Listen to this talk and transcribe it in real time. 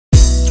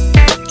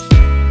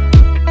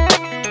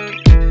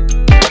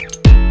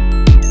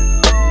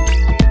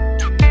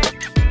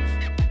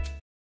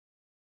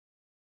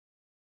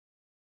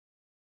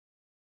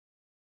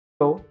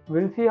So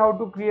we'll see how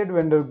to create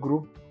vendor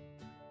group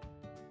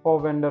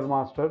for vendor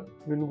master.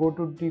 We'll go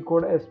to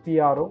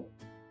T-code-SPRO.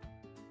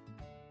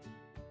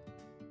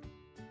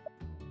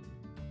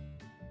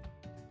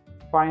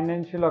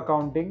 Financial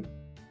accounting,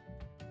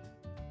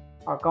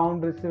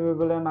 account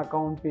receivable and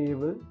account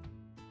payable,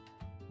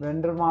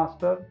 vendor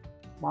master,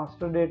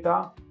 master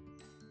data,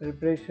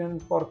 preparation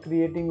for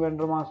creating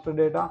vendor master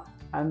data,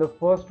 and the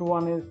first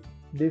one is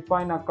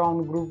define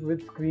account group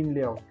with screen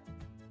layout.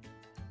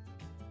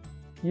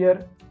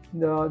 Here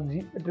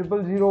the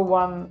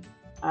 0001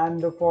 and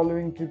the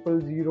following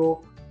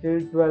 000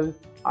 till 12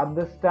 are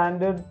the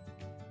standard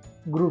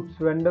groups,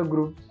 vendor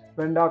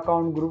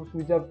account groups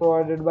which are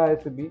provided by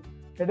SAP.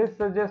 It is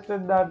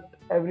suggested that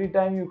every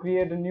time you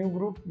create a new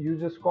group, you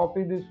just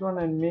copy this one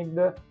and make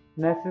the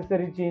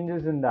necessary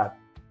changes in that.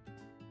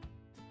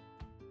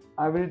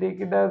 I will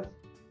take it as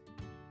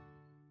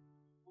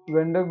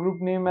vendor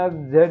group name as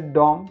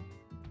ZDOM,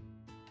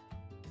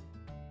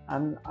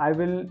 and I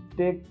will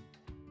take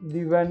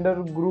the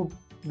vendor group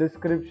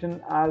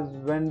description as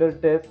vendor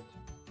test.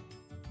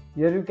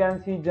 Here you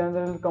can see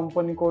general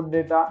company code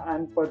data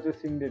and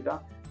purchasing data.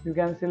 You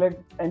can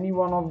select any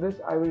one of this.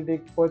 I will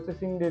take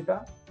purchasing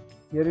data.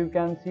 Here you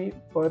can see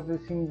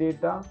purchasing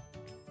data.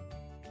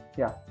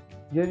 Yeah,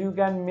 here you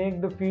can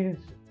make the fields,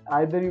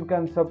 either you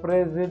can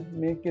suppress it,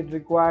 make it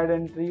required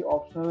entry,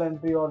 optional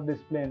entry, or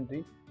display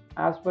entry.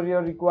 As per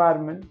your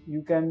requirement,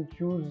 you can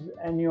choose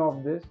any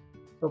of this.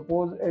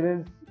 Suppose it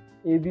is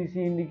ABC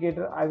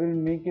indicator, I will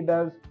make it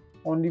as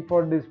only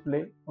for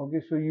display.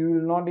 Okay, so you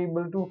will not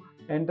able to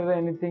enter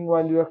anything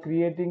while you are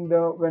creating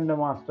the vendor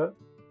master.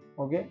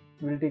 Okay,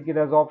 we'll take it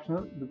as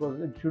optional because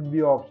it should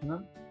be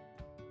optional.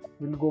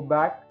 We'll go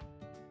back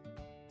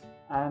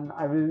and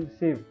I will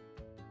save.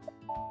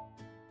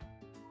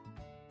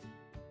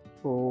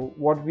 So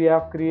what we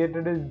have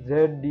created is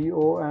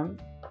ZDOM.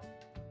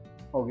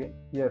 Okay,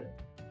 here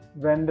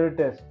vendor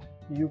test,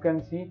 you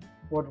can see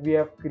what we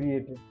have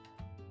created.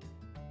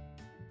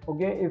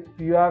 Okay, if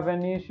you have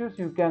any issues,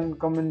 you can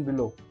comment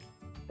below.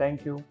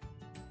 Thank you.